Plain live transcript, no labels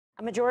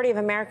A majority of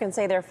Americans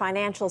say their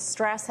financial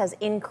stress has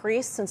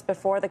increased since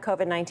before the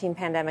COVID-19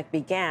 pandemic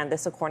began.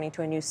 This according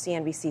to a new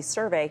CNBC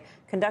survey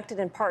conducted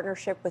in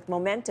partnership with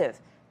Momentive.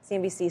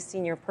 CNBC's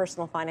senior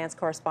personal finance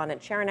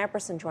correspondent Sharon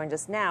Epperson joins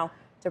us now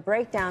to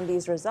break down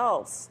these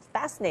results.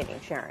 Fascinating,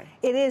 Sharon.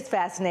 It is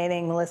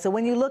fascinating, Melissa.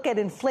 When you look at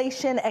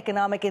inflation,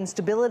 economic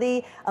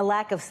instability, a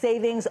lack of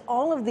savings,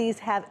 all of these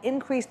have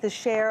increased the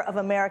share of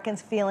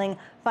Americans feeling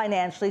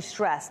financially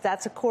stressed.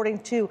 That's according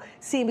to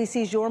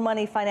CNBC's Your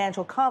Money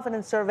Financial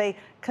Confidence Survey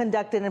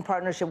conducted in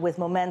partnership with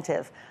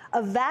Momentive.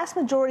 A vast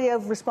majority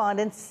of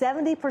respondents,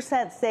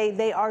 70%, say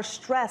they are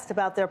stressed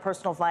about their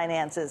personal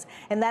finances,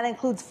 and that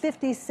includes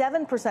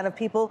 57% of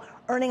people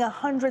earning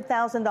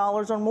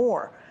 $100,000 or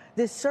more.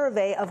 This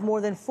survey of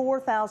more than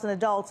 4,000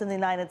 adults in the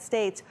United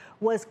States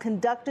was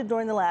conducted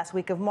during the last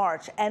week of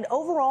March. And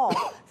overall,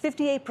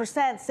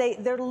 58% say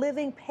they're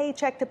living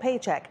paycheck to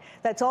paycheck.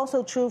 That's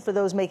also true for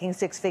those making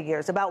six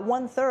figures. About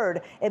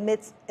 1/3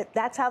 admits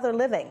that's how they're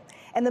living.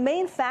 And the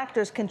main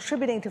factors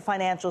contributing to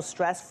financial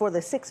stress for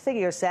the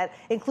six-figure set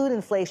include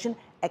inflation,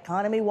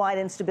 economy-wide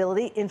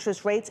instability,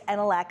 interest rates, and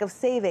a lack of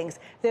savings.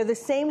 They're the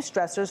same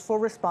stressors for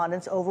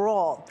respondents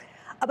overall.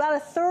 About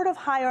 1/3 of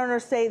high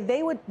earners say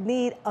they would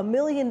need $1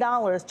 million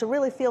to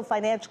really feel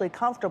financially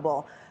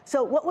comfortable.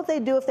 So what would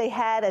they do if they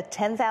had a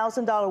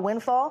 $10,000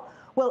 windfall?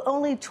 Well,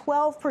 only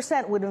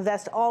 12% would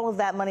invest all of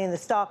that money in the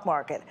stock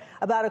market.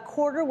 About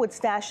 1/4 would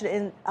stash it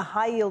in a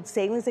high-yield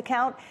savings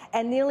account,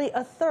 and nearly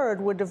 1/3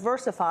 would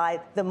diversify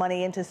the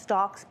money into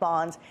stocks,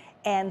 bonds,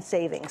 and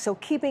savings. So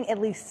keeping at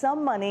least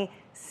some money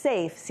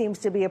safe seems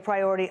to be a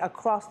priority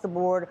across the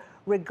board,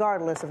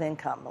 regardless of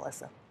income,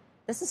 Melissa.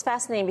 This is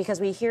fascinating because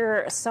we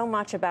hear so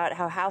much about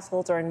how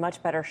households are in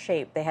much better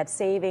shape. They had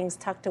savings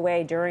tucked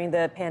away during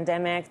the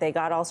pandemic. They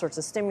got all sorts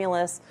of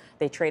stimulus.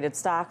 They traded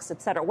stocks,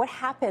 et cetera. What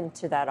happened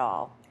to that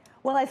all?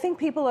 Well, I think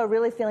people are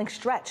really feeling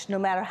stretched no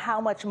matter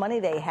how much money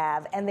they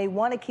have, and they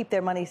want to keep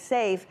their money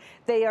safe.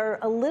 They are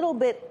a little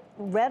bit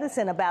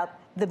reticent about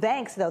the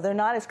banks, though. They're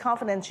not as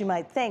confident as you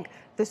might think.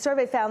 The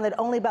survey found that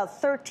only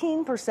about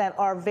 13%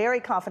 are very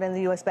confident in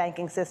the U.S.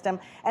 banking system.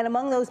 And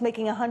among those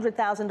making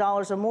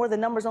 $100,000 or more, the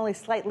number's only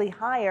slightly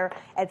higher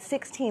at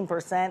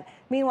 16%.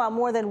 Meanwhile,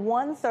 more than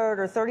 1/3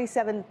 or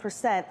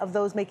 37% of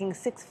those making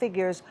six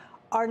figures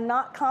are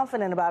not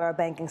confident about our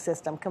banking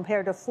system,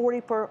 compared to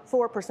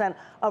 44%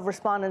 of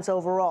respondents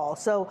overall.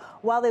 So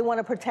while they want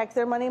to protect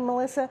their money,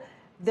 Melissa,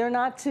 they're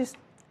not too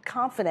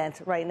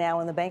confident right now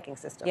in the banking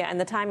system. Yeah, and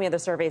the timing of the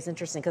survey is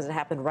interesting because it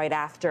happened right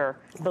after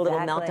the little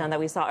meltdown that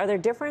we saw. Are there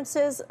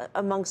differences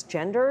amongst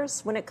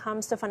genders when it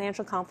comes to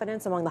financial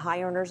confidence among the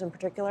high earners in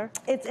particular?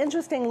 It's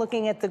interesting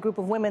looking at the group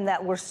of women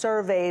that were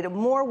surveyed.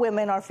 More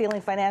women are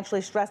feeling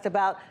financially stressed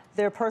about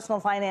their personal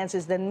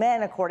finances than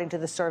men, according to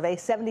the survey.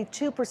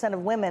 72%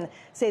 of women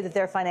say that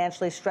they're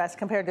financially stressed,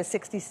 compared to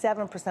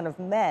 67% of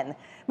men.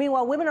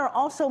 Meanwhile, women are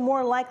also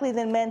more likely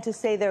than men to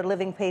say they're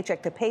living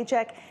paycheck to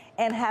paycheck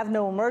and have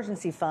no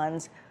emergency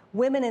funds.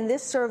 Women in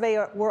this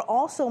survey were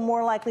also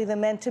more likely than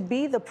men to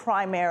be the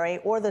primary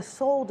or the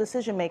sole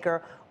decision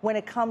maker when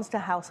it comes to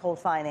household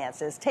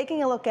finances.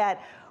 Taking a look at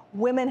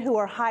women who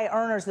are high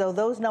earners, though,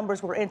 those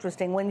numbers were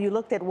interesting. When you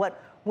looked at what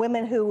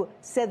women who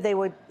said they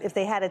would, if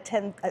they had a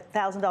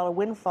 $10,000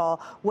 windfall,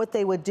 what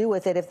they would do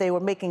with it if they were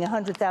making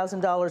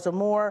 $100,000 or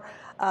more,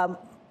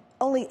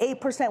 only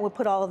 8% would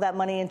put all of that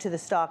money into the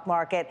stock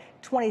market.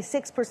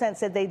 26%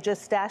 said they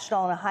just stashed it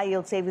all in a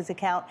high-yield savings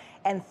account,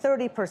 and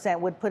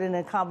 30% would put in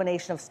a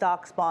combination of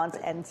stocks, bonds,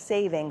 and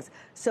savings.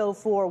 So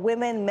for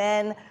women,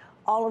 men,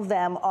 all of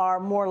them are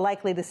more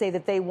likely to say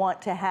that they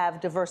want to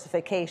have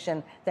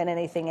diversification than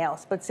anything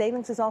else. But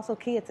savings is also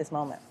key at this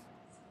moment.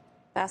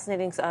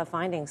 Fascinating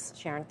findings,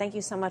 Sharon. Thank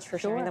you so much for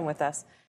sharing them with us.